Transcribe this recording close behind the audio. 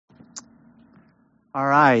All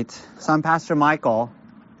right. So I'm Pastor Michael.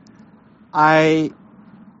 I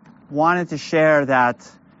wanted to share that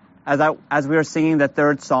as we were singing the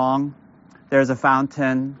third song, There's a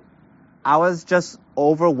Fountain, I was just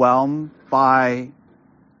overwhelmed by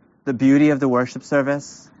the beauty of the worship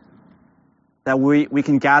service, that we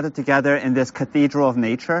can gather together in this cathedral of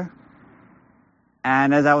nature.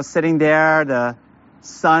 And as I was sitting there, the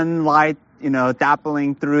sunlight,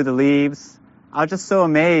 dappling through the leaves, I was just so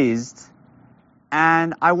amazed.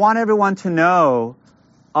 And I want everyone to know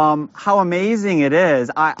how amazing it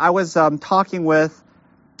is. I was talking with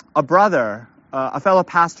a brother, a fellow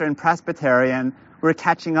pastor in Presbyterian. We were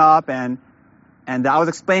catching up, and I was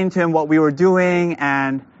explaining to him what we were doing.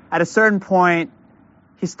 And at a certain point,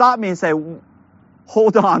 he stopped me and said,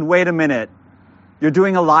 "Hold on, wait a minute. You're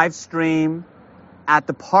doing a live stream at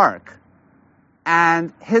the park."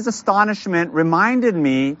 And his astonishment reminded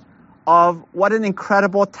me of what an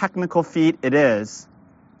incredible technical feat it is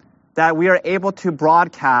that we are able to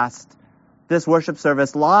broadcast this worship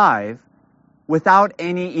service live without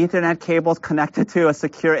any Ethernet cables connected to a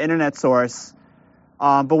secure internet source.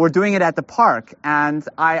 But we're doing it at the park. And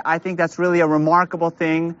I think that's really a remarkable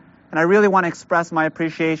thing. And I really want to express my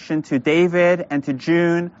appreciation to David and to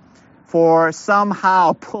June for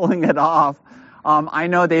somehow pulling it off.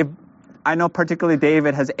 I know particularly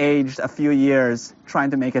David has aged a few years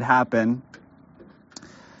trying to make it happen.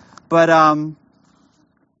 But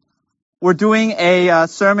we're doing a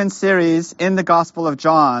sermon series in the Gospel of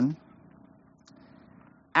John.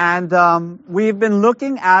 And we've been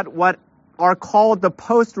looking at what are called the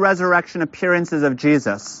post-resurrection appearances of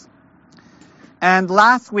Jesus. And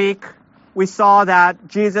last week, we saw that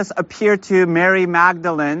Jesus appeared to Mary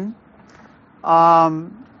Magdalene.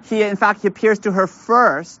 He appears to her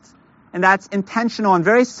first. And that's intentional and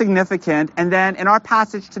very significant. And then in our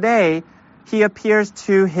passage today, he appears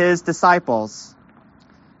to his disciples.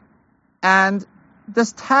 And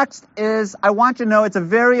this text is, I want you to know, it's a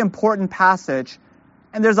very important passage.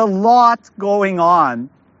 And there's a lot going on.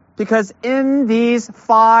 Because in these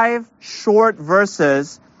 5 short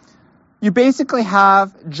verses, you basically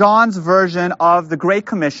have John's version of the Great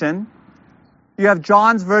Commission. You have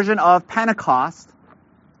John's version of Pentecost.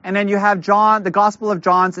 And then you have the Gospel of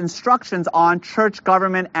John's instructions on church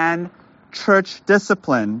government and church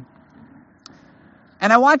discipline.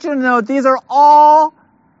 And I want you to know these are all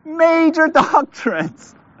major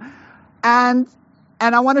doctrines. And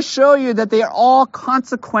I want to show you that they are all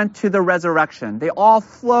consequent to the resurrection. They all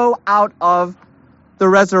flow out of the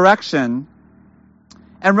resurrection.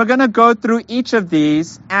 And we're going to go through each of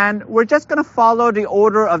these, and we're just going to follow the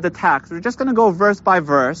order of the text. We're just going to go verse by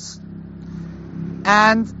verse.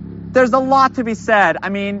 And there's a lot to be said. I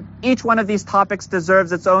mean, each one of these topics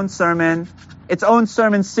deserves its own sermon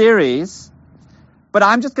series. But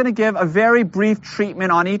I'm just going to give a very brief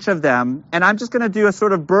treatment on each of them. And I'm just going to do a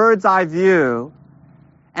sort of bird's eye view.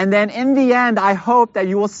 And then in the end, I hope that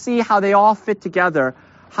you will see how they all fit together,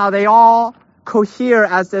 how they all cohere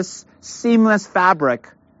as this seamless fabric.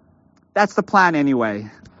 That's the plan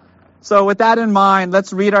anyway. So with that in mind,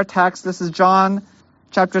 let's read our text. This is John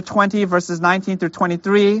chapter 20, verses 19 through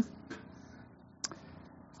 23.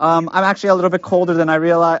 I'm actually a little bit colder than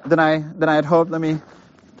I had hoped. Let me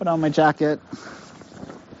put on my jacket.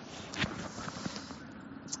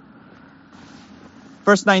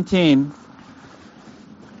 Verse 19.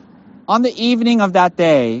 On the evening of that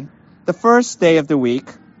day, the first day of the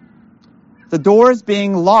week, the doors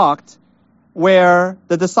being locked where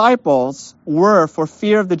the disciples were for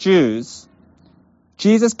fear of the Jews,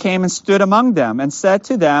 Jesus came and stood among them and said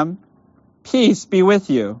to them, "Peace be with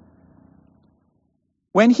you."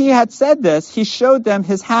 When he had said this, he showed them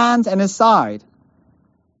his hands and his side.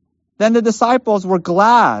 Then the disciples were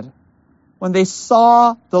glad when they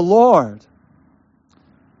saw the Lord.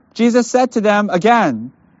 Jesus said to them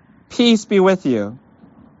again, "Peace be with you.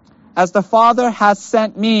 As the Father has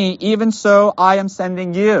sent me, even so I am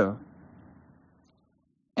sending you."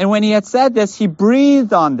 And when he had said this, he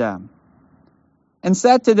breathed on them and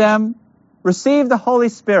said to them, "Receive the Holy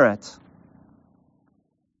Spirit.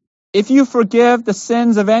 If you forgive the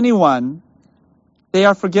sins of anyone, they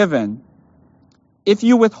are forgiven. If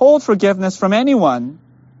you withhold forgiveness from anyone,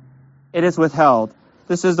 it is withheld."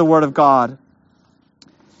 This is the word of God.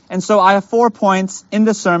 And so I have 4 points in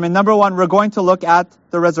the sermon. Number 1, we're going to look at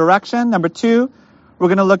the resurrection. Number 2, we're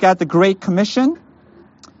going to look at the Great Commission.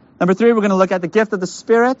 Number 3, we're going to look at the gift of the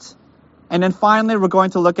Spirit. And then finally, we're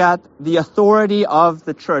going to look at the authority of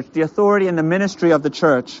the church, the authority and the ministry of the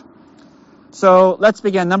church. So let's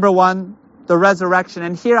begin. Number 1, the resurrection.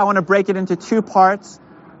 And here I want to break it into 2 parts.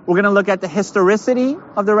 We're going to look at the historicity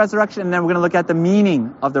of the resurrection, and then we're going to look at the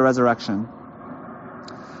meaning of the resurrection.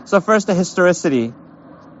 So first, the historicity.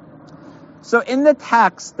 So in the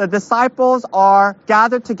text, the disciples are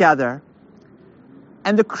gathered together,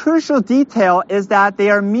 and the crucial detail is that they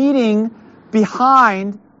are meeting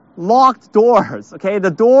behind locked doors, okay?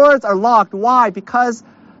 The doors are locked. Why? Because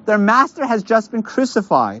their master has just been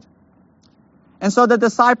crucified. And so the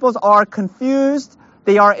disciples are confused.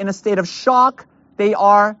 They are in a state of shock. They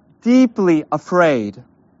are deeply afraid.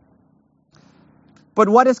 But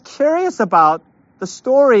what is curious about the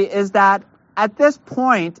story is that at this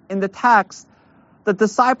point in the text, the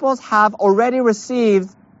disciples have already received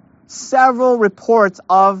several reports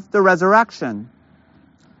of the resurrection.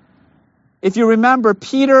 If you remember,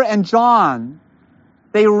 Peter and John,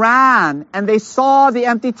 they ran and they saw the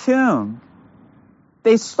empty tomb.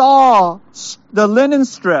 They saw the linen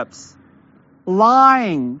strips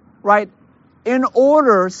lying, right, in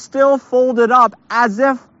order, still folded up, as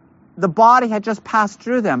if the body had just passed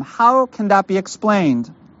through them. How can that be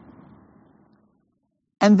explained?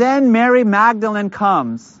 And then Mary Magdalene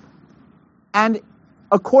comes. And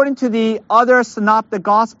according to the other synoptic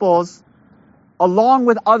gospels, along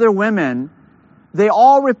with other women, they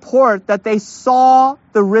all report that they saw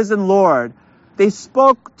the risen Lord. They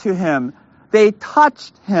spoke to him. They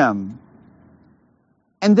touched him.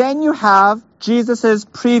 And then you have Jesus'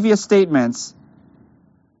 previous statements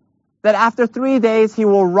that after 3 days he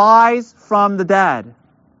will rise from the dead.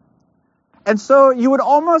 And so you would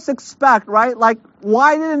almost expect, right? Like,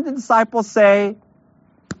 why didn't the disciples say,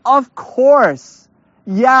 of course,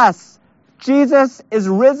 yes, Jesus is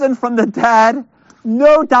risen from the dead.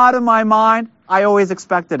 No doubt in my mind. I always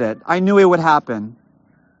expected it. I knew it would happen.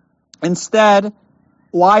 Instead,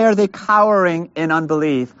 why are they cowering in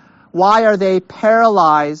unbelief? Why are they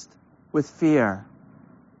paralyzed with fear?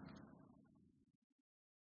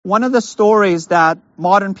 One of the stories that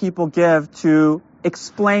modern people give to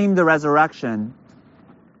explain the resurrection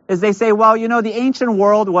is they say, well, you know, the ancient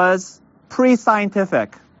world was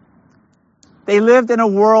pre-scientific. They lived in a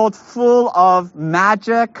world full of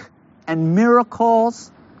magic and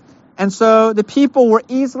miracles. And so the people were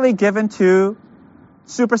easily given to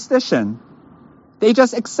superstition. They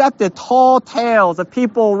just accepted tall tales of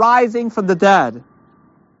people rising from the dead.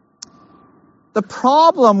 The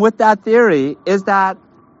problem with that theory is that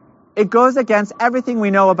it goes against everything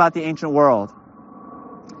we know about the ancient world.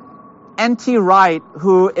 N.T. Wright,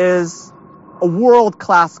 who is a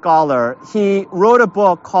world-class scholar, he wrote a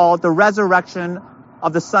book called The Resurrection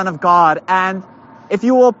of the Son of God. And if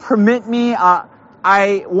you will permit me,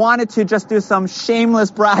 I wanted to just do some shameless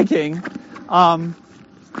bragging. I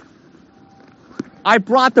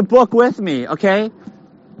brought the book with me, okay?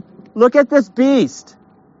 Look at this beast.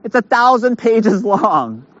 It's 1,000 pages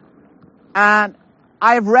long. And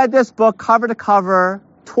I've read this book cover to cover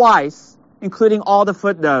twice, including all the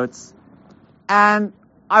footnotes. And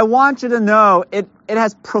I want you to know it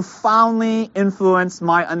has profoundly influenced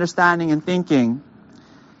my understanding and thinking.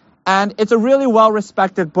 And it's a really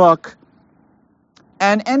well-respected book.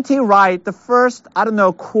 And N.T. Wright, the first,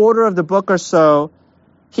 quarter of the book or so,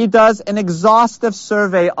 he does an exhaustive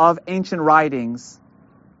survey of ancient writings.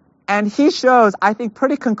 And he shows, I think,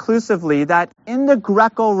 pretty conclusively that in the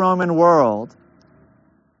Greco-Roman world,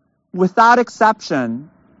 without exception,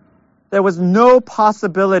 there was no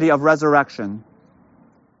possibility of resurrection.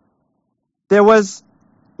 There was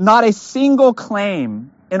not a single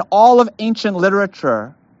claim in all of ancient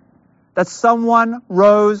literature that someone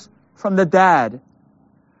rose from the dead.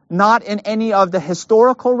 Not in any of the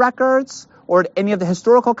historical records or any of the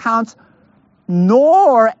historical accounts,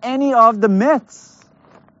 nor any of the myths.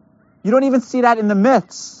 You don't even see that in the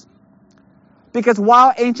myths. Because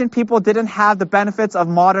while ancient people didn't have the benefits of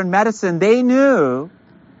modern medicine, they knew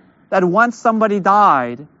that once somebody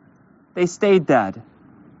died, they stayed dead.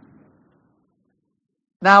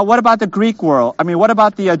 Now, what about the Greek world? What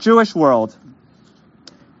about the Jewish world?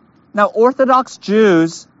 Now, Orthodox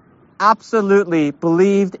Jews absolutely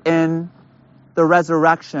believed in the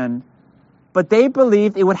resurrection, but they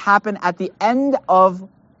believed it would happen at the end of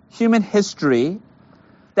human history,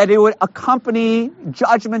 that it would accompany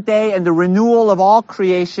Judgment Day and the renewal of all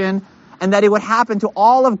creation, and that it would happen to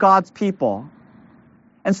all of God's people.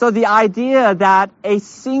 And so the idea that a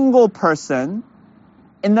single person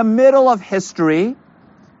in the middle of history,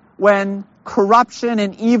 when corruption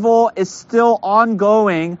and evil is still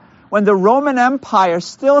ongoing, when the Roman Empire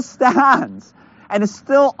still stands and is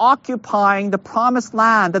still occupying the promised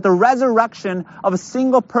land, that the resurrection of a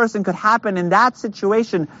single person could happen in that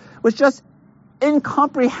situation was just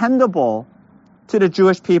incomprehensible to the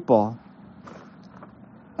Jewish people.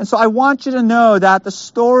 And so I want you to know that the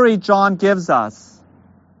story John gives us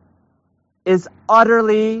is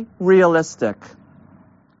utterly realistic.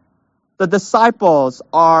 the disciples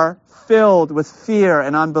are filled with fear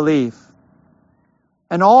and unbelief.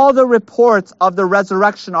 And all the reports of the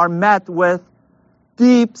resurrection are met with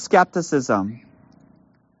deep skepticism,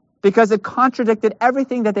 because it contradicted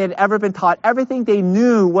everything that they had ever been taught. Everything they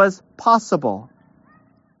knew was possible.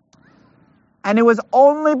 And it was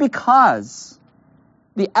only because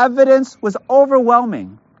the evidence was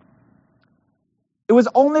overwhelming. It was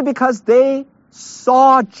only because they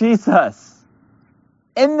saw Jesus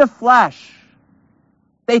in the flesh.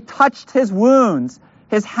 They touched his wounds,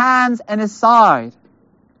 his hands and his side.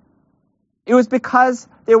 It was because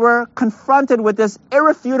they were confronted with this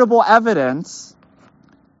irrefutable evidence,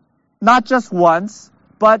 not just once,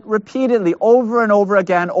 but repeatedly, over and over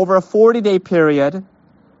again, over a 40-day period,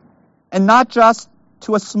 and not just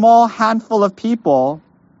to a small handful of people,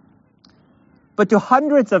 but to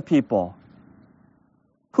hundreds of people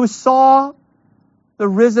who saw the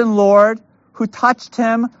risen Lord, who touched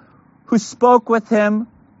him, who spoke with him,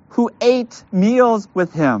 who ate meals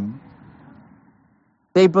with him.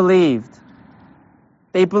 They believed.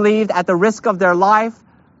 They believed at the risk of their life,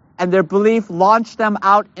 and their belief launched them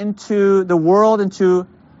out into the world, into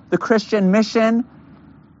the Christian mission,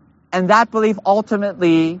 and that belief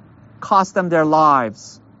ultimately cost them their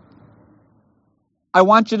lives. I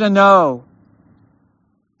want you to know,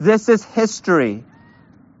 this is history.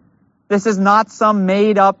 This is not some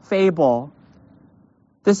made-up fable.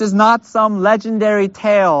 This is not some legendary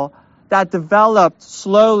tale that developed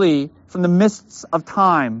slowly from the mists of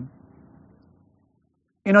time.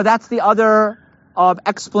 You know, that's the other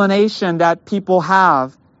explanation that people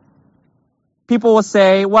have. People will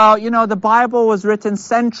say, well, you know, the Bible was written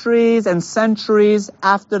centuries and centuries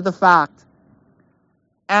after the fact.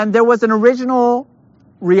 And there was an original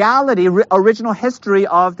reality, original history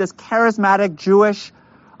of this charismatic Jewish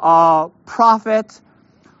prophet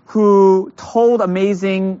who told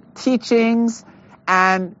amazing teachings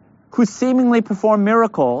and who seemingly performed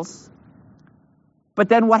miracles. But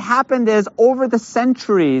then what happened is, over the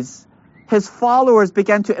centuries, his followers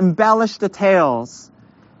began to embellish the tales,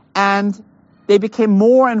 and they became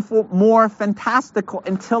more and more fantastical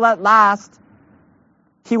until at last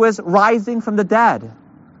he was rising from the dead.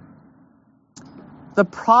 The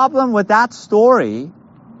problem with that story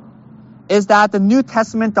is that the New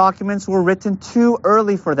Testament documents were written too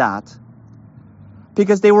early for that,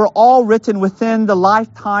 because they were all written within the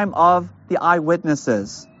lifetime of the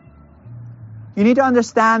eyewitnesses. You need to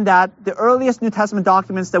understand that the earliest New Testament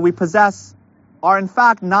documents that we possess are in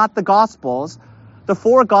fact not the Gospels. The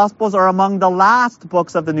 4 Gospels are among the last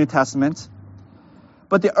books of the New Testament.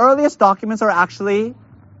 But the earliest documents are actually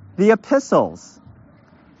the epistles.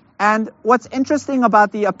 And what's interesting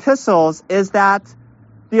about the epistles is that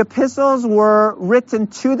the epistles were written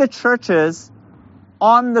to the churches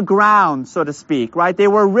on the ground, so to speak, right? They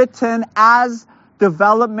were written as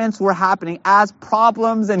developments were happening, as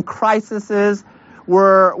problems and crises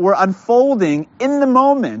were unfolding in the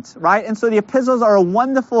moment, right? And so the epistles are a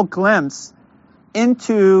wonderful glimpse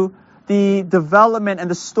into the development and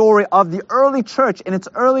the story of the early church in its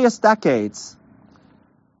earliest decades.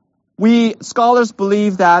 We scholars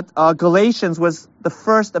believe that Galatians was the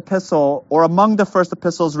first epistle, or among the first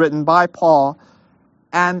epistles written by Paul,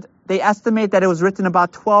 and they estimate that it was written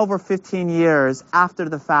about 12 or 15 years after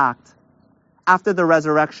the fact, after the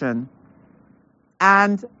resurrection.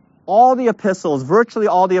 And all the epistles, virtually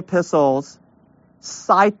all the epistles,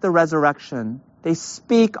 cite the resurrection. They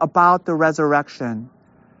speak about the resurrection.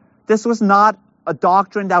 This was not a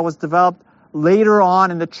doctrine that was developed later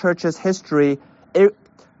on in the church's history.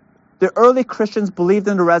 The early Christians believed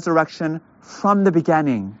in the resurrection from the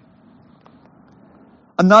beginning.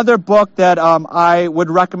 Another book that I would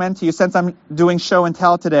recommend to you, since I'm doing show and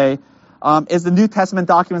tell today, is the New Testament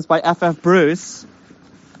Documents by F.F. Bruce.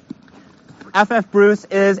 F.F. Bruce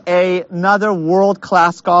is another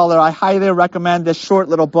world-class scholar. I highly recommend this short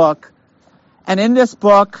little book. And in this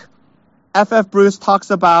book, F.F. Bruce talks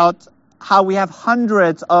about how we have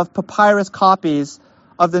hundreds of papyrus copies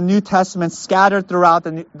of the New Testament scattered throughout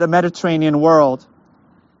the Mediterranean world.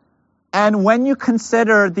 And when you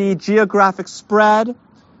consider the geographic spread,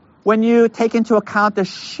 when you take into account the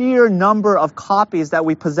sheer number of copies that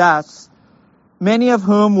we possess, many of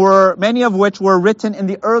which were written in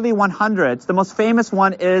the early 100s. The most famous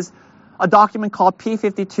one is a document called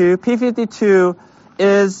P52. P52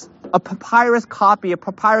 is a papyrus copy, a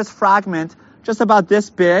papyrus fragment, just about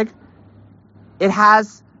this big. It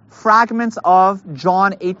has fragments of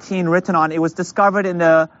John 18 written on it. It was discovered in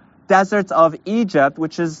the deserts of Egypt,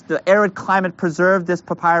 which is the arid climate preserved this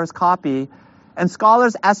papyrus copy. And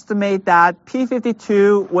scholars estimate that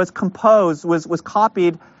P52 was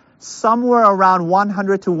copied somewhere around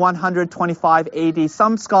 100 to 125 AD.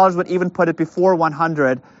 Some scholars would even put it before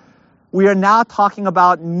 100. We are now talking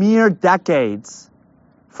about mere decades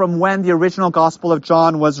from when the original Gospel of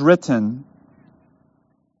John was written,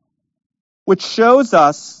 which shows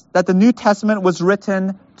us that the New Testament was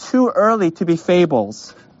written too early to be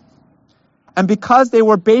fables. And because they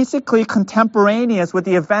were basically contemporaneous with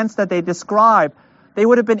the events that they describe, they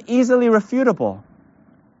would have been easily refutable.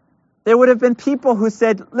 There would have been people who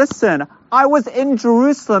said, listen, I was in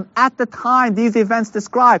Jerusalem at the time these events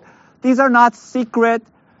described. These are not secret,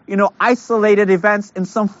 isolated events in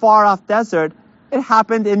some far-off desert. It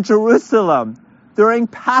happened in Jerusalem during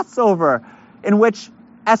Passover, in which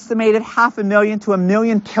estimated 500,000 to 1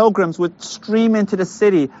 million pilgrims would stream into the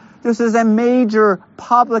city. This is a major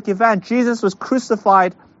public event. Jesus was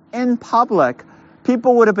crucified in public.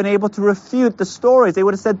 People would have been able to refute the stories. They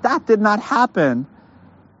would have said, that did not happen.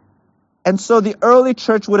 And so the early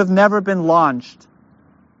church would have never been launched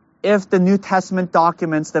if the New Testament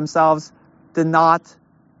documents themselves did not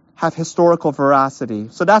have historical veracity.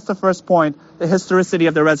 So that's the first point, the historicity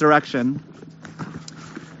of the resurrection.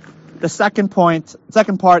 The second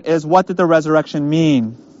part is, what did the resurrection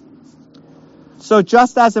mean? So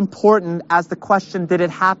just as important as the question, did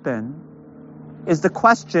it happen, is the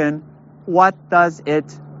question, what does it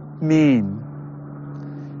mean?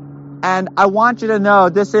 And I want you to know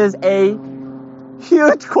this is a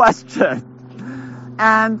huge question.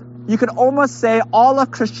 And you could almost say all of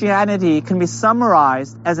Christianity can be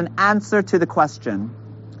summarized as an answer to the question.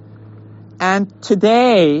 And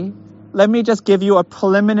today, let me just give you a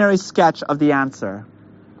preliminary sketch of the answer.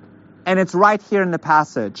 And it's right here in the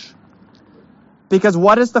passage. Because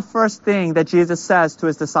what is the first thing that Jesus says to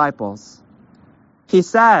his disciples? He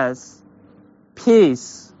says,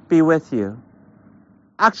 peace be with you.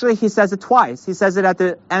 Actually, he says it twice. He says it at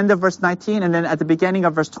the end of verse 19 and then at the beginning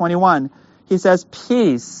of verse 21. He says,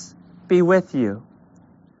 peace be with you.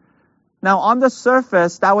 Now, on the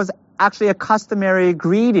surface, that was actually a customary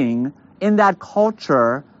greeting in that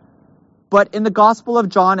culture. But in the Gospel of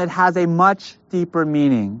John, it has a much deeper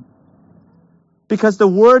meaning. Because the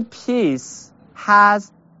word peace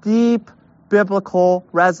has deep biblical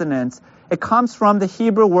resonance. It comes from the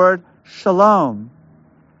Hebrew word shalom.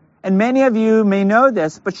 And many of you may know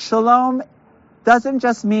this, but shalom doesn't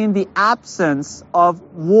just mean the absence of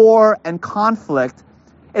war and conflict.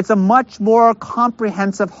 It's a much more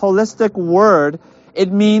comprehensive, holistic word.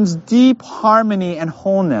 It means deep harmony and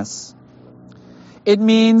wholeness. It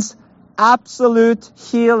means absolute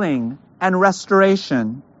healing and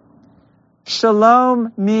restoration.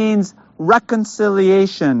 Shalom means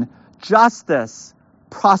reconciliation, justice,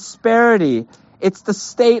 prosperity. It's the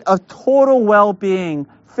state of total well-being,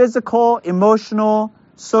 physical, emotional,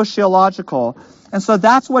 sociological. And so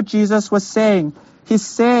that's what Jesus was saying. He's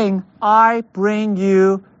saying, I bring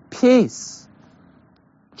you peace.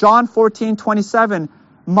 John 14:27,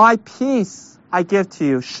 my peace I give to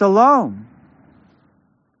you. Shalom.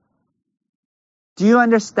 Do you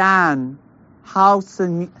understand how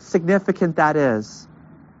significant that is?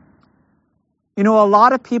 A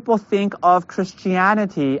lot of people think of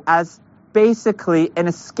Christianity as basically an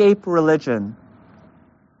escape religion.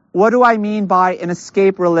 What do I mean by an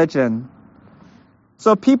escape religion?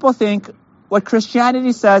 So people think what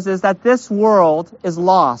Christianity says is that this world is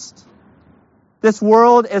lost. This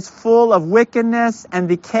world is full of wickedness and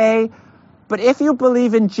decay. But if you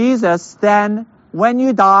believe in Jesus, then when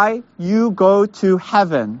you die, you go to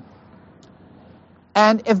heaven.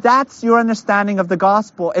 And if that's your understanding of the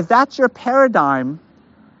gospel, if that's your paradigm,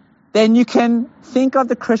 then you can think of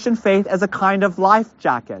the Christian faith as a kind of life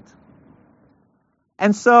jacket.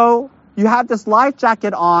 And so you have this life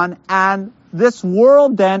jacket on, and this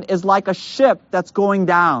world then is like a ship that's going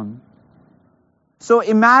down. So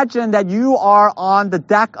imagine that you are on the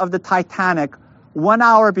deck of the Titanic 1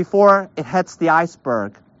 hour before it hits the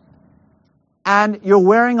iceberg. And you're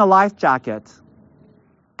wearing a life jacket.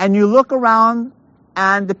 And you look around,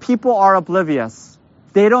 and the people are oblivious.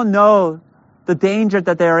 They don't know the danger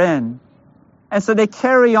that they're in. And so they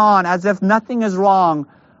carry on as if nothing is wrong.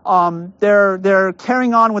 They're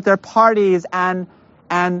carrying on with their parties and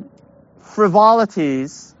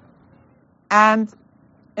frivolities. And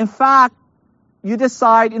in fact, you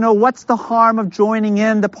decide, what's the harm of joining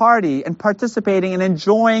in the party and participating and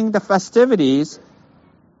enjoying the festivities?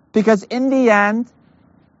 Because in the end,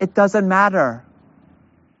 it doesn't matter.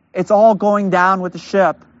 It's all going down with the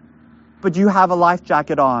ship, but you have a life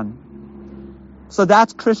jacket on. So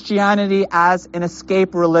that's Christianity as an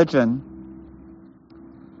escape religion.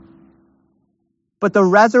 But the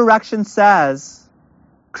resurrection says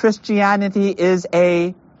Christianity is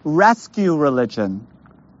a rescue religion.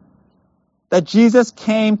 that Jesus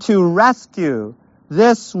came to rescue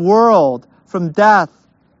this world from death,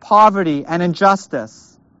 poverty, and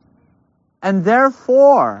injustice. And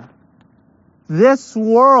therefore, this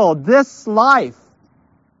world, this life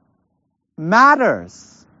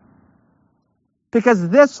matters. Because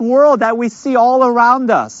this world that we see all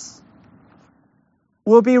around us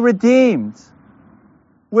will be redeemed,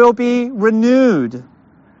 will be renewed.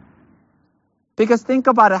 Because think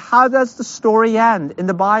about it, how does the story end in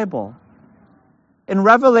the Bible? In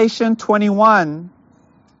Revelation 21,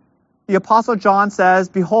 the Apostle John says,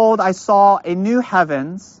 "Behold, I saw a new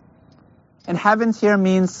heavens," and heavens here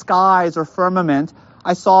means skies or firmament.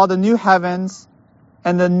 "I saw the new heavens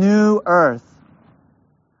and the new earth."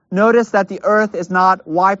 Notice that the earth is not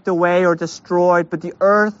wiped away or destroyed, but the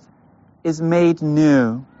earth is made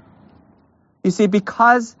new. You see,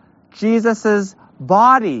 because Jesus'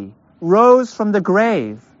 body rose from the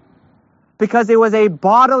grave, because it was a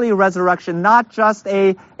bodily resurrection, not just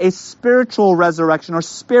a spiritual resurrection or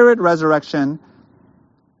spirit resurrection,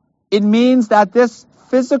 it means that this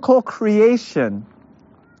physical creation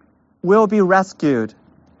will be rescued,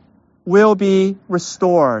 will be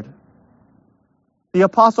restored. The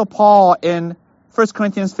Apostle Paul in 1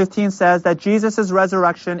 Corinthians 15 says that Jesus'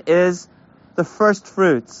 resurrection is the first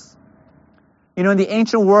fruits. You know, in the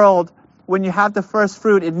ancient world, when you have the first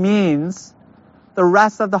fruit, it means the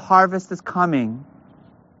rest of the harvest is coming.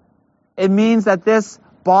 It means that this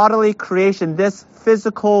bodily creation, this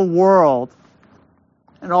physical world,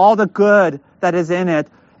 and all the good that is in it,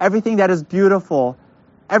 everything that is beautiful,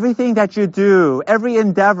 everything that you do, every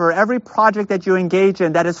endeavor, every project that you engage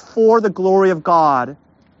in that is for the glory of God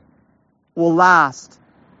will last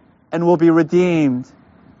and will be redeemed.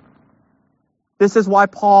 This is why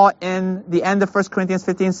Paul, in the end of 1 Corinthians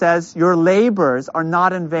 15, says, "Your labors are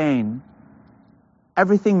not in vain."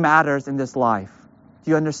 Everything matters in this life.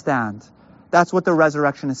 Do you understand? That's what the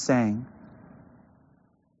resurrection is saying.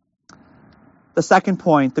 The second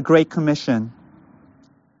point, the Great Commission.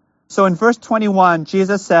 So in verse 21,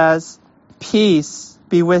 Jesus says, "Peace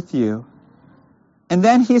be with you." And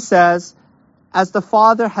then he says, "As the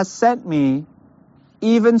Father has sent me,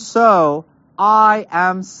 even so I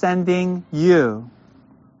am sending you."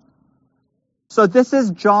 So this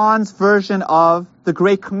is John's version of the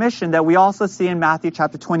Great Commission that we also see in Matthew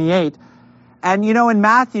chapter 28. And you know, in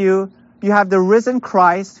Matthew, you have the risen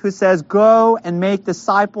Christ who says, "Go and make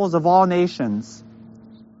disciples of all nations."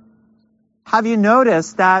 Have you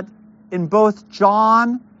noticed that in both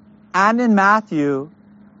John and in Matthew,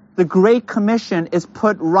 the Great Commission is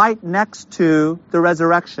put right next to the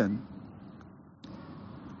resurrection?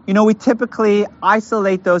 You know, we typically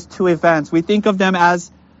isolate those two events. We think of them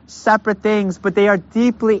as separate things, but they are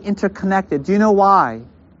deeply interconnected. Do you know why?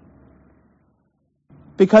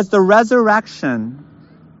 Because the resurrection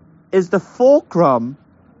is the fulcrum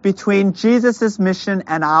between Jesus' mission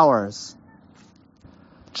and ours.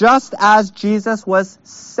 Just as Jesus was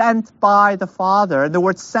sent by the Father, and the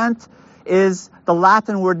word sent is the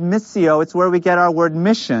Latin word missio, it's where we get our word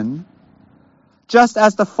mission. Just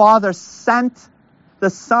as the Father sent the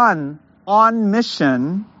Son on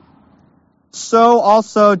mission, so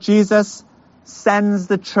also Jesus sends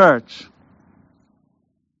the church.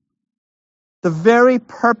 The very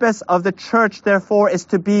purpose of the church, therefore, is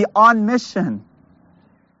to be on mission,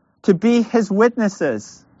 to be His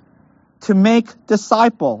witnesses, to make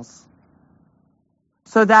disciples.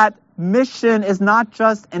 So that mission is not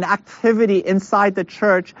just an activity inside the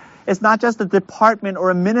church, it's not just a department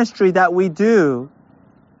or a ministry that we do,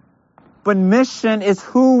 but mission is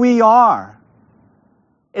who we are.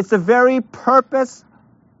 It's the very purpose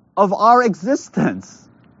of our existence.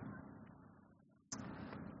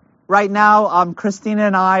 Right now, Christina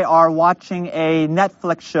and I are watching a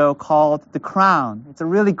Netflix show called The Crown. It's a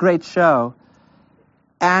really great show.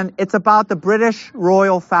 And it's about the British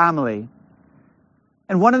royal family.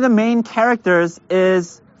 And one of the main characters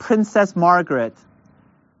is Princess Margaret.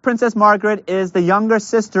 Princess Margaret is the younger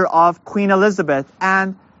sister of Queen Elizabeth.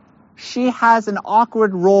 And she has an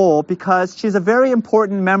awkward role because she's a very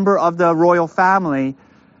important member of the royal family,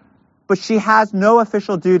 but she has no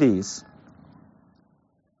official duties.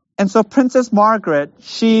 And so Princess Margaret,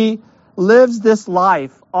 she lives this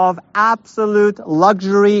life of absolute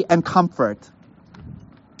luxury and comfort,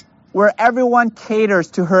 where everyone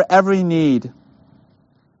caters to her every need.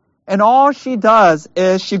 And all she does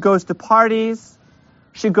is she goes to parties,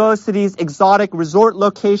 she goes to these exotic resort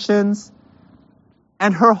locations,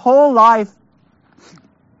 and her whole life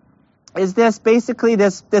is this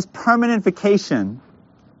permanent vacation.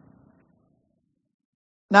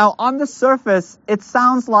 Now, on the surface, it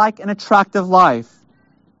sounds like an attractive life.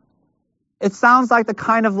 It sounds like the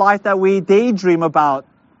kind of life that we daydream about,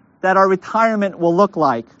 that our retirement will look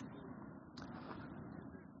like.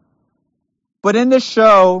 But in this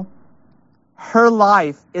show, her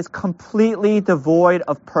life is completely devoid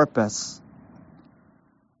of purpose.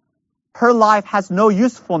 Her life has no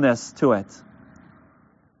usefulness to it.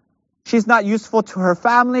 She's not useful to her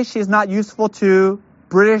family. She's not useful to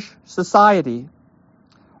British society.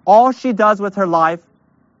 All she does with her life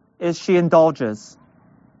is she indulges.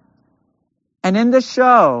 And in the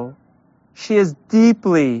show, she is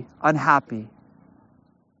deeply unhappy.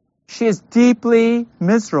 She is deeply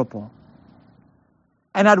miserable.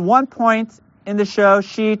 And at one point in the show,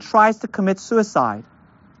 she tries to commit suicide.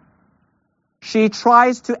 She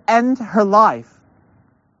tries to end her life.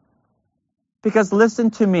 Because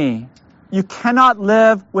listen to me, you cannot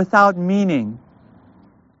live without meaning.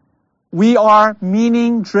 We are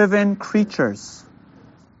meaning-driven creatures.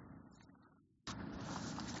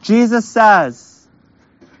 Jesus says,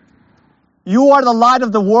 "You are the light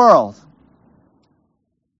of the world."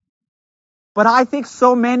 But I think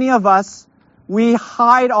so many of us, we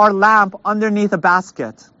hide our lamp underneath a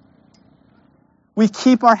basket. We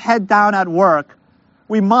keep our head down at work.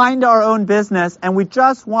 We mind our own business, and we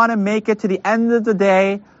just want to make it to the end of the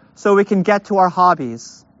day so we can get to our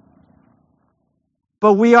hobbies.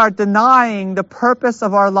 But we are denying the purpose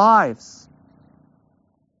of our lives.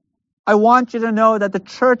 I want you to know that the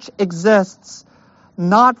church exists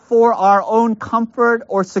not for our own comfort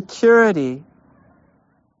or security,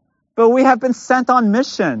 but we have been sent on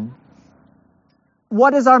mission.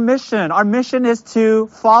 What is our mission? Our mission is to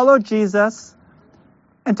follow Jesus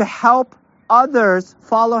and to help others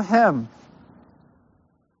follow him.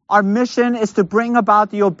 Our mission is to bring about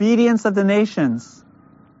the obedience of the nations,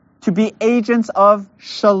 to be agents of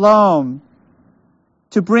shalom,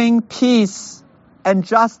 to bring peace and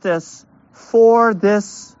justice for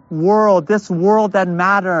this world that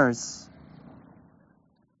matters.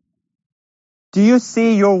 Do you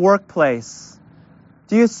see your workplace?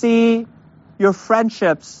 Do you see your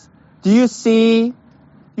friendships? Do you see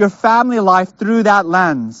your family life through that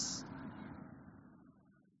lens?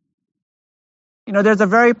 You know, there's a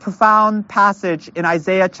very profound passage in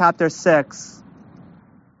Isaiah chapter 6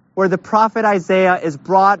 where the prophet Isaiah is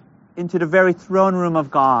brought into the very throne room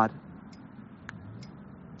of God.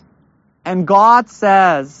 And God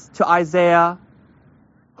says to Isaiah,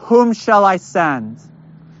 "Whom shall I send?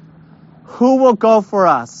 Who will go for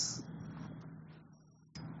us?"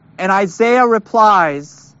 And Isaiah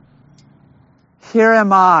replies, "Here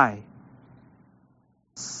am I.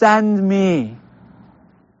 Send me.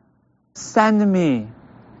 Send me."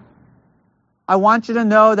 I want you to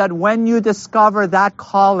know that when you discover that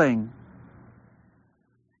calling,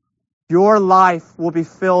 your life will be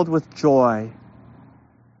filled with joy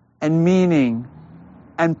and meaning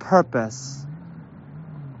and purpose.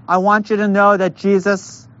 I want you to know that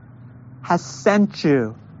Jesus has sent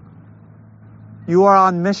you. You are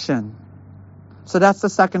on mission. So that's the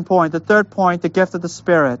second point. The third point, the gift of the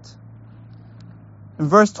Spirit. In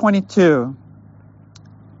verse 22,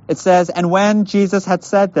 it says, "And when Jesus had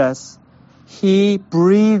said this, he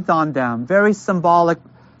breathed on them." Very symbolic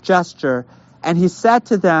gesture. "And he said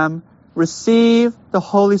to them, 'Receive the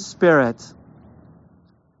Holy Spirit.'"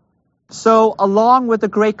 So along with the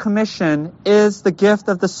Great Commission is the gift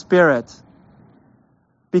of the Spirit,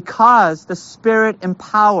 because the Spirit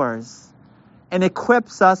empowers and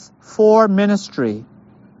equips us for ministry.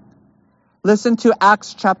 Listen to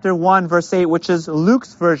Acts chapter 1, verse 8, which is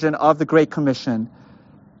Luke's version of the Great Commission.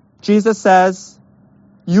 Jesus says,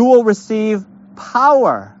 "You will receive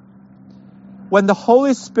power when the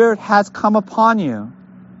Holy Spirit has come upon you,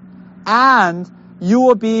 and you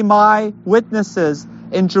will be my witnesses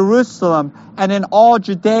in Jerusalem and in all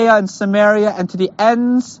Judea and Samaria and to the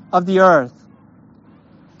ends of the earth."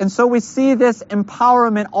 And so we see this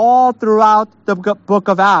empowerment all throughout the book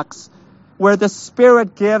of Acts, where the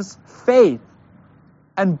Spirit gives faith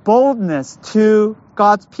and boldness to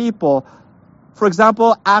God's people. For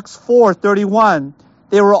example, Acts 4:31,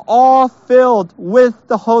 they were all filled with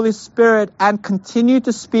the Holy Spirit and continued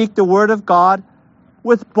to speak the word of God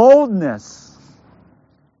with boldness.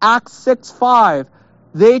 Acts 6:5,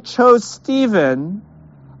 they chose Stephen,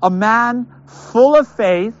 a man full of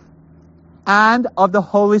faith and of the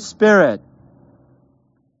Holy Spirit.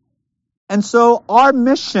 And so our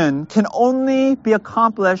mission can only be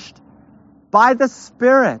accomplished by the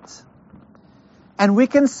Spirit. And we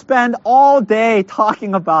can spend all day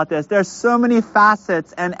talking about this. There's so many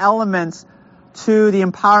facets and elements to the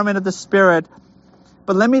empowerment of the Spirit.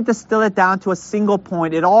 But let me distill it down to a single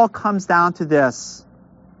point. It all comes down to this.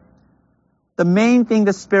 The main thing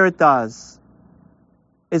the Spirit does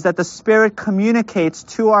is that the Spirit communicates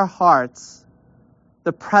to our hearts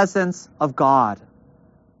the presence of God.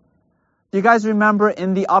 Do you guys remember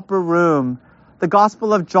in the upper room, the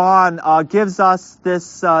Gospel of John gives us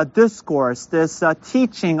this discourse, this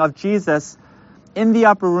teaching of Jesus in the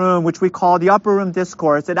upper room, which we call the Upper Room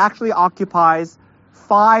Discourse. It actually occupies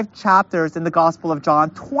 5 chapters in the Gospel of John,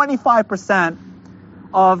 25%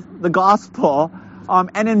 of the Gospel.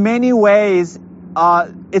 And in many ways,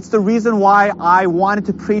 it's the reason why I wanted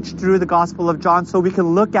to preach through the Gospel of John, so we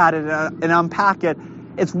can look at it and unpack it.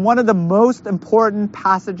 It's one of the most important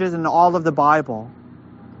passages in all of the Bible.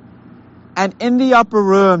 And in the upper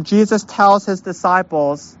room, Jesus tells his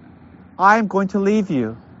disciples, I am going to leave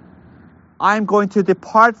you. I am going to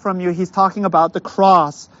depart from you. He's talking about the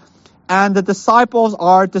cross. And the disciples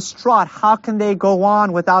are distraught. How can they go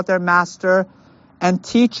on without their master and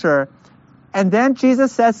teacher? And then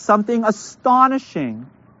Jesus says something astonishing.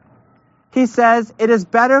 He says, it is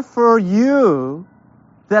better for you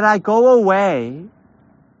that I go away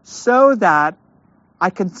so that I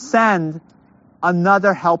can send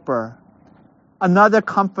another helper, another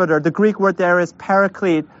comforter. The Greek word there is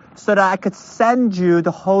paraclete, so that I could send you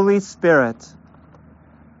the Holy Spirit.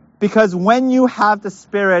 Because when you have the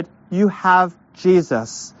Spirit, you have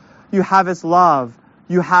Jesus. You have His love.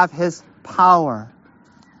 You have His power.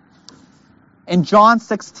 In John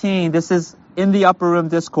 16, this is in the Upper Room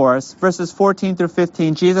Discourse, verses 14 through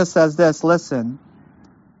 15, Jesus says this, listen.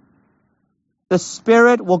 The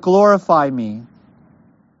Spirit will glorify me,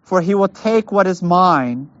 for He will take what is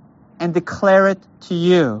mine and declare it to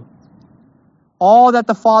you. All that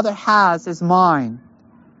the Father has is mine.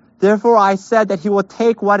 Therefore I said that He will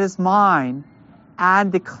take what is mine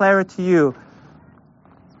and declare it to you.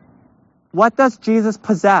 What does Jesus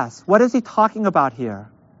possess? What is He talking about here?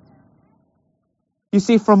 You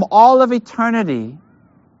see, from all of eternity,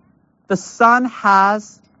 the Son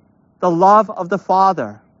has the love of the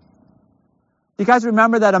Father. You guys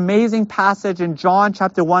remember that amazing passage in John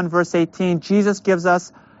chapter 1, verse 18? Jesus gives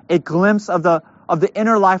us a glimpse of the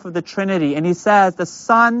inner life of the Trinity. And He says, the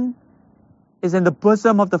Son is in the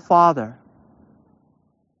bosom of the Father.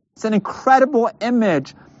 It's an incredible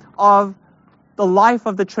image of the life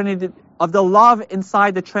of the Trinity, of the love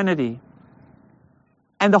inside the Trinity.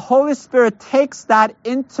 And the Holy Spirit takes that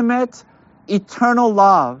intimate, eternal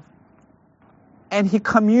love and He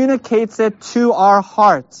communicates it to our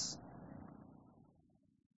hearts.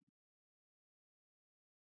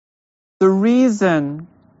 The reason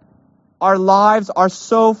our lives are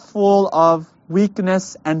so full of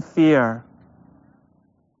weakness and fear,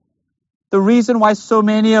 the reason why so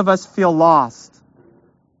many of us feel lost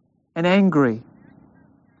and angry,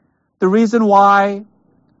 the reason why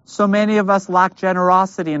so many of us lack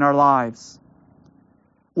generosity in our lives,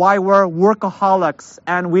 why we're workaholics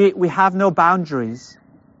and we have no boundaries,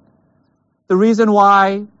 the reason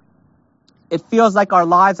why it feels like our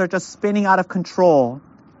lives are just spinning out of control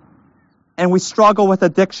and we struggle with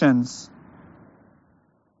addictions,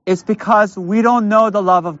 is because we don't know the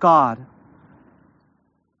love of God.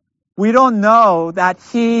 We don't know that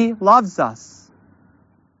He loves us.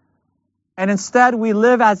 And instead we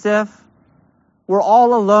live as if we're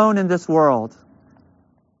all alone in this world.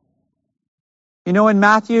 You know, in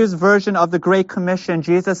Matthew's version of the Great Commission,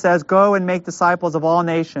 Jesus says, go and make disciples of all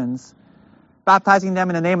nations, baptizing them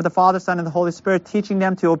in the name of the Father, Son, and the Holy Spirit, teaching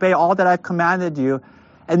them to obey all that I've commanded you.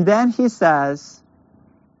 And then He says,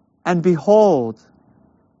 and behold,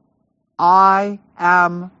 I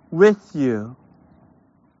am with you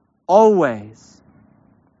always,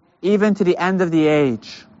 even to the end of the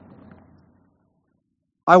age.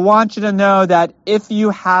 I want you to know that if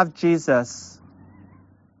you have Jesus,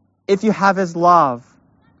 if you have His love,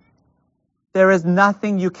 there is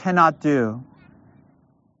nothing you cannot do.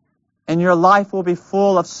 And your life will be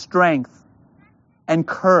full of strength and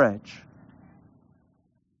courage.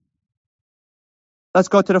 Let's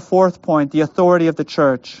go to the fourth point, the authority of the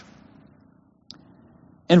church.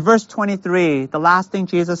 In verse 23, the last thing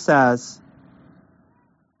Jesus says,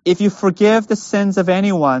 if you forgive the sins of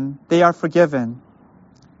anyone, they are forgiven.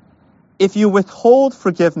 If you withhold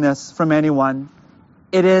forgiveness from anyone,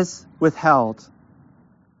 it is withheld.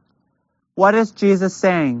 What is Jesus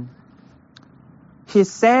saying? He's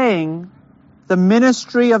saying the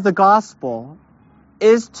ministry of the gospel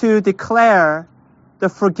is to declare the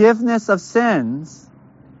forgiveness of sins,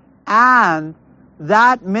 and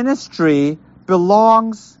that ministry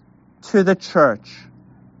belongs to the church.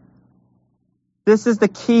 This is the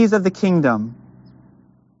keys of the kingdom.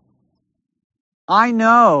 I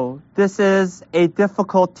know this is a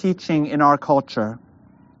difficult teaching in our culture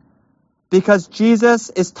because Jesus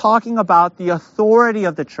is talking about the authority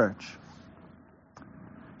of the church.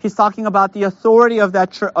 He's talking about the authority of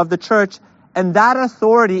the church, and that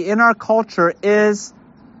authority in our culture is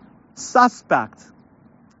suspect.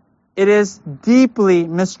 It is deeply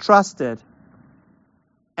mistrusted.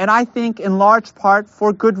 And I think in large part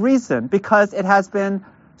for good reason, because it has been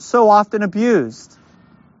so often abused.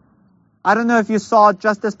 I don't know if you saw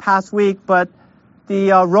just this past week, but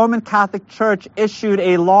the Roman Catholic Church issued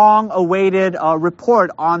a long-awaited report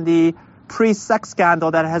on the pre-sex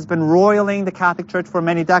scandal that has been roiling the Catholic Church for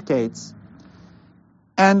many decades.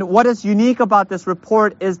 And what is unique about this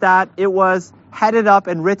report is that it was headed up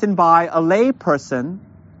and written by a lay person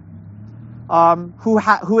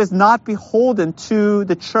who is not beholden to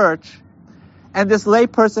the church. And this lay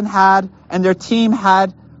person and their team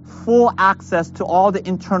had full access to all the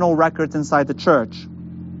internal records inside the church.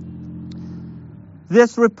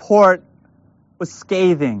 This report was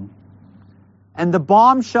scathing. And the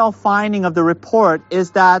bombshell finding of the report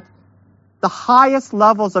is that the highest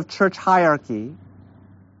levels of church hierarchy,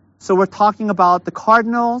 so we're talking about the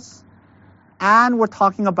cardinals and we're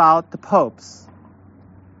talking about the popes.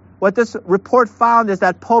 What this report found is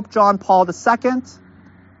that Pope John Paul II,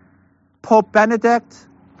 Pope Benedict,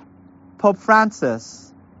 Pope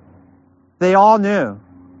Francis, they all knew.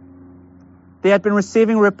 They had been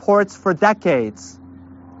receiving reports for decades,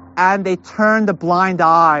 and they turned a blind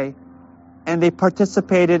eye and they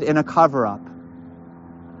participated in a cover-up.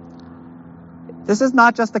 This is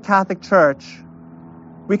not just the Catholic Church.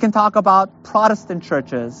 We can talk about Protestant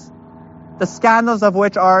churches, the scandals of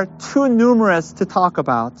which are too numerous to talk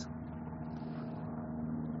about.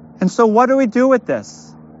 And so what do we do with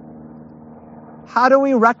this? How do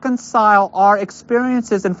we reconcile our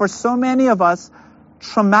experiences, and for so many of us,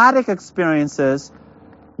 traumatic experiences,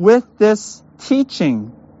 with this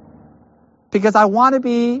teaching? Because I want to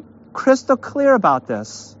be crystal clear about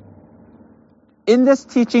this. In this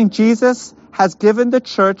teaching, Jesus has given the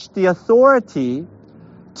church the authority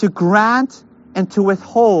to grant and to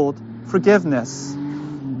withhold forgiveness.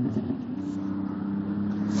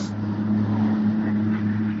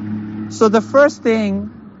 So the first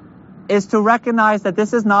thing is to recognize that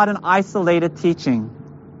this is not an isolated teaching.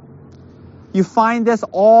 You find this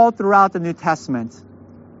all throughout the New Testament.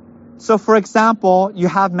 So for example, you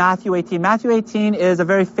have Matthew 18. Matthew 18 is a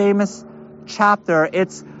very famous chapter.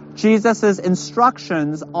 It's Jesus'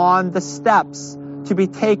 instructions on the steps to be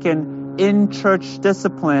taken in church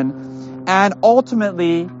discipline and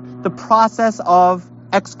ultimately the process of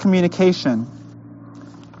excommunication.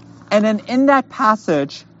 And then in that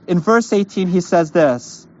passage, in verse 18, he says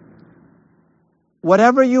this: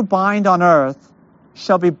 "Whatever you bind on earth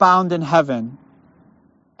shall be bound in heaven,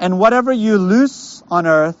 and whatever you loose on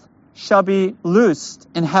earth shall be loosed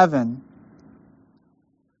in heaven."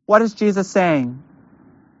 What is Jesus saying?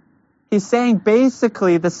 He's saying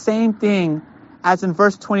basically the same thing as in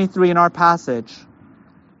verse 23 in our passage.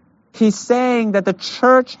 He's saying that the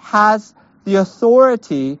church has the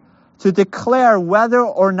authority to declare whether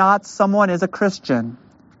or not someone is a Christian.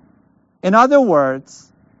 In other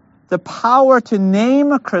words, the power to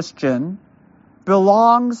name a Christian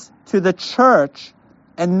belongs to the church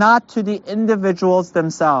and not to the individuals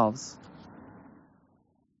themselves.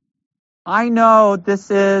 I know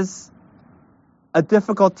this is a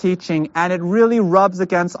difficult teaching and it really rubs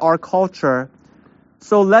against our culture.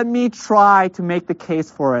 So let me try to make the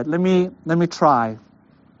case for it. Let me try.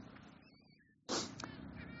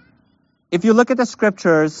 If you look at the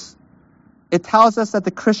scriptures, it tells us that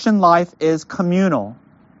the Christian life is communal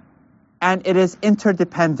and it is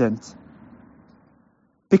interdependent.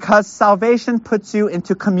 Because salvation puts you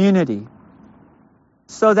into community,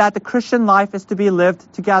 so that the Christian life is to be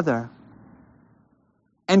lived together.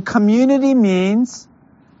 And community means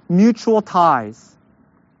mutual ties,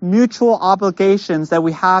 mutual obligations that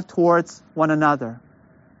we have towards one another.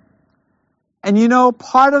 And you know,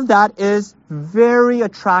 part of that is very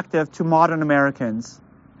attractive to modern Americans.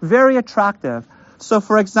 Very attractive. So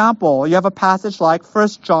for example, you have a passage like 1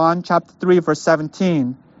 John chapter 3, verse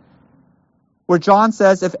 17. Where John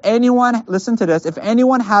says, listen to this, if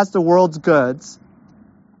anyone has the world's goods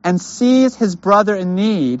and sees his brother in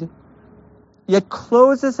need, yet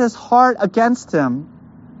closes his heart against him,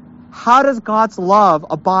 how does God's love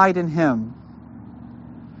abide in him?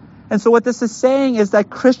 And so what this is saying is that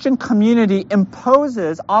Christian community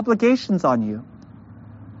imposes obligations on you,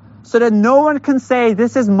 so that no one can say,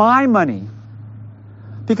 this is my money.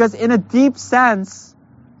 Because in a deep sense,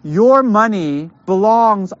 your money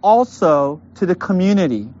belongs also to the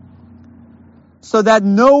community, so that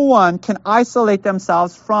no one can isolate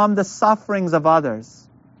themselves from the sufferings of others.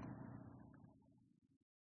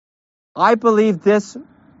 I believe this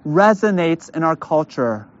resonates in our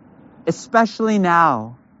culture, especially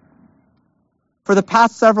now. For the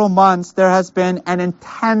past several months, there has been an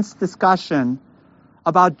intense discussion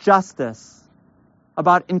about justice,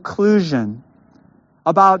 about inclusion,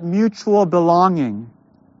 about mutual belonging,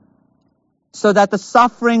 so that the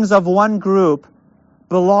sufferings of one group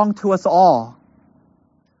belong to us all,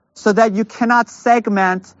 so that you cannot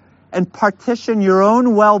segment and partition your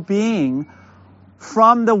own well-being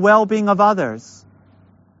from the well-being of others.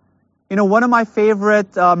 You know, one of my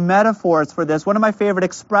favorite metaphors for this, one of my favorite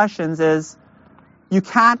expressions is, you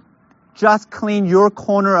can't just clean your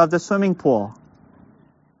corner of the swimming pool,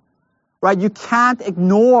 right? You can't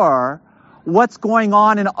ignore what's going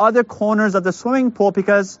on in other corners of the swimming pool,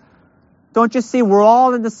 because don't you see, we're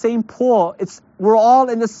all in the same pool. We're all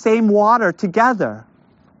in the same water together.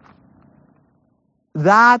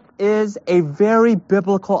 That is a very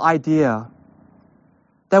biblical idea,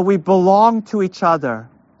 that we belong to each other,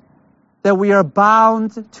 that we are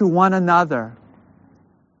bound to one another.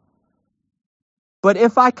 But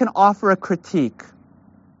if I can offer a critique,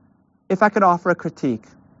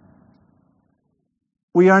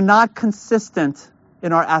 we are not consistent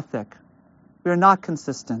in our ethic. We are not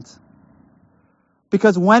consistent.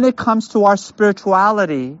 Because when it comes to our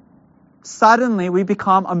spirituality, suddenly we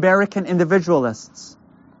become American individualists.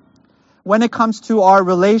 When it comes to our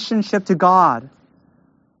relationship to God,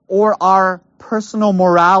 or our personal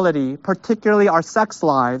morality, particularly our sex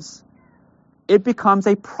lives, it becomes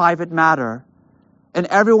a private matter, and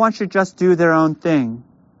everyone should just do their own thing.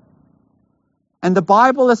 And the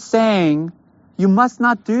Bible is saying, you must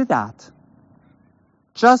not do that.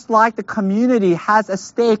 Just like the community has a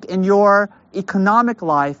stake in your economic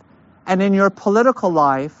life and in your political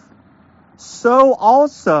life, so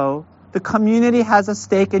also the community has a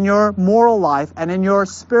stake in your moral life and in your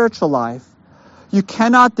spiritual life. You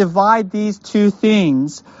cannot divide these two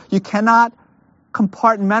things. You cannot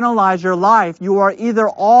compartmentalize your life. You are either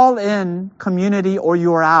all in community or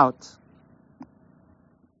you are out.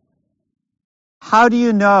 How do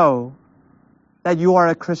you know that you are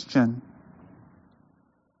a Christian?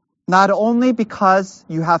 Not only because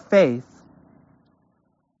you have faith,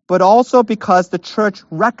 but also because the church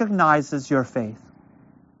recognizes your faith.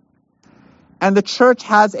 And the church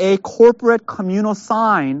has a corporate communal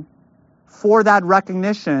sign for that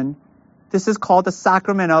recognition. This is called the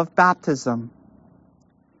sacrament of baptism.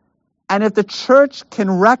 And if the church can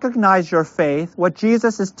recognize your faith, what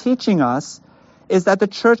Jesus is teaching us is that the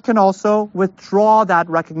church can also withdraw that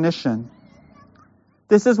recognition.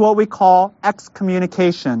 This is what we call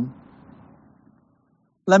excommunication.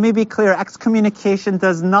 Let me be clear, excommunication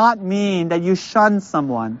does not mean that you shun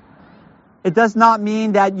someone. It does not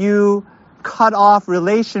mean that you cut off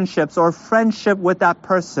relationships or friendship with that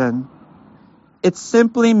person. It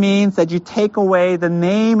simply means that you take away the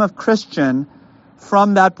name of Christian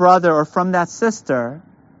from that brother or from that sister.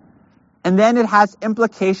 And then it has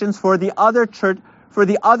implications for the other church, for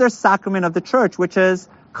the other sacrament of the church, which is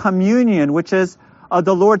communion, which is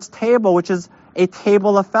the Lord's table, which is a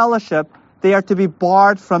table of fellowship. They are to be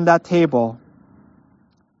barred from that table.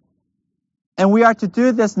 And we are to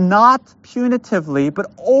do this not punitively,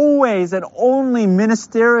 but always and only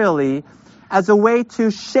ministerially, as a way to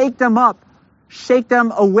shake them up, shake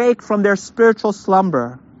them awake from their spiritual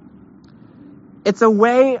slumber. It's a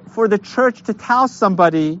way for the church to tell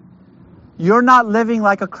somebody, you're not living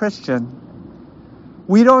like a Christian.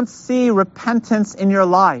 We don't see repentance in your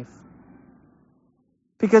life.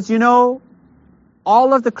 Because you know,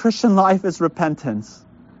 all of the Christian life is repentance.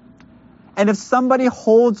 And if somebody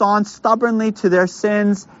holds on stubbornly to their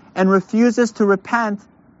sins and refuses to repent,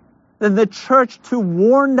 then the church, to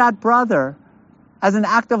warn that brother, as an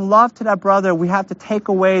act of love to that brother, we have to take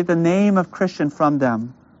away the name of Christian from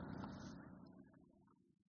them.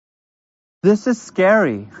 This is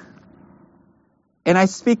scary. And I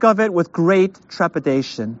speak of it with great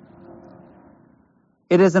trepidation.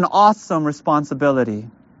 It is an awesome responsibility.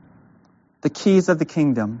 The keys of the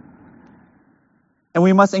kingdom. And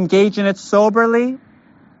we must engage in it soberly,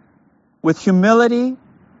 with humility,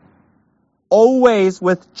 always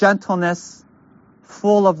with gentleness,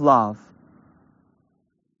 full of love.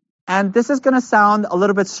 And this is going to sound a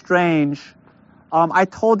little bit strange. I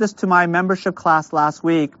told this to my membership class last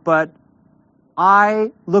week, but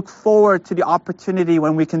I look forward to the opportunity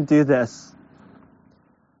when we can do this.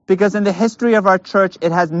 Because in the history of our church,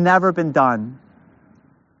 it has never been done.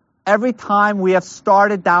 Every time we have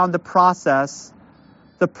started down the process,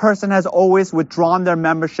 the person has always withdrawn their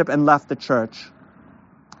membership and left the church.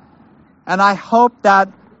 And I hope that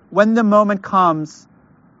when the moment comes,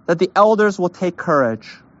 that the elders will take courage.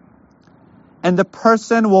 And the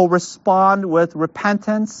person will respond with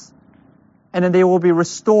repentance, and then they will be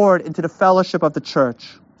restored into the fellowship of the church.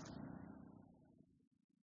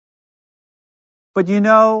 But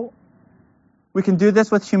we can do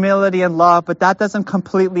this with humility and love, but that doesn't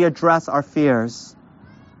completely address our fears.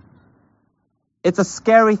 It's a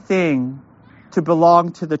scary thing to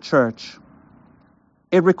belong to the church.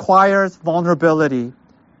 It requires vulnerability,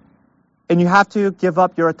 and you have to give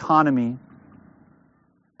up your autonomy.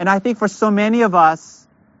 And I think for so many of us,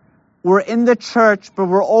 we're in the church, but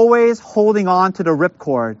we're always holding on to the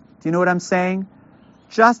ripcord. Do you know what I'm saying?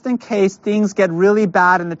 Just in case things get really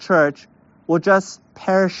bad in the church, we'll just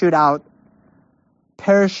parachute out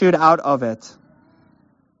of it.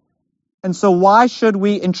 And so why should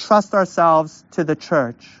we entrust ourselves to the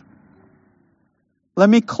church? Let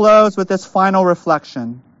me close with this final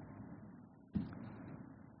reflection.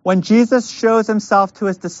 When Jesus shows himself to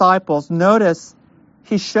his disciples, notice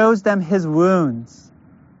he shows them his wounds.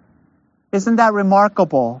 Isn't that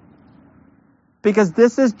remarkable? Because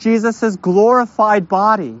this is Jesus' glorified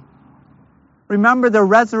body. Remember, the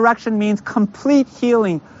resurrection means complete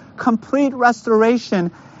healing, complete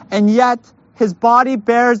restoration, and yet his body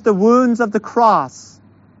bears the wounds of the cross.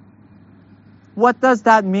 What does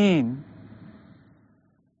that mean?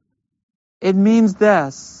 It means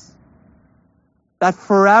this, that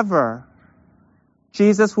forever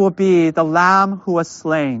Jesus will be the Lamb who was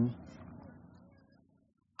slain.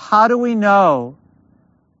 How do we know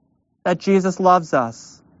that Jesus loves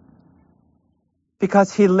us?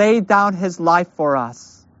 Because he laid down his life for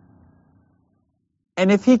us.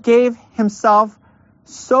 And if he gave himself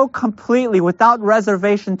so completely without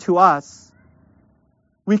reservation to us,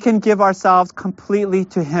 we can give ourselves completely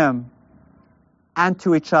to him and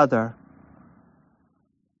to each other.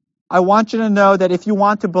 I want you to know that if you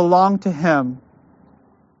want to belong to him,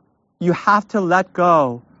 you have to let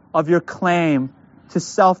go of your claim to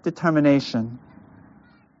self-determination.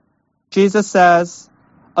 Jesus says,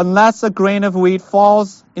 unless a grain of wheat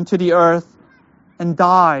falls into the earth and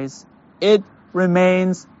dies, it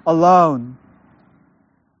remains alone.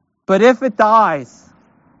 But if it dies,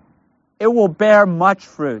 it will bear much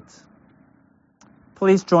fruit.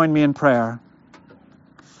 Please join me in prayer.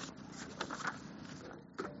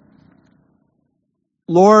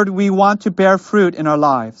 Lord, we want to bear fruit in our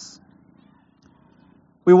lives.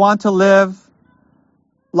 We want to live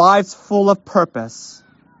lives full of purpose,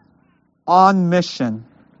 on mission,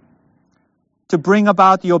 to bring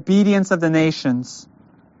about the obedience of the nations.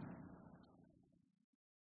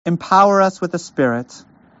 Empower us with the Spirit.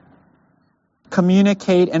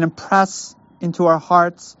 Communicate and impress into our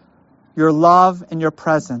hearts your love and your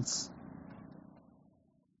presence.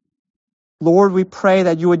 Lord, we pray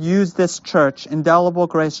that you would use this church, Indelible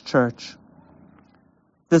Grace Church,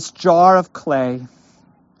 this jar of clay,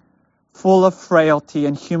 full of frailty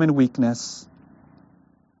and human weakness,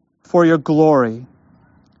 for your glory.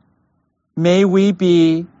 May we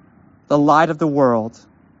be the light of the world.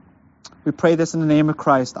 We pray this in the name of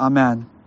Christ. Amen.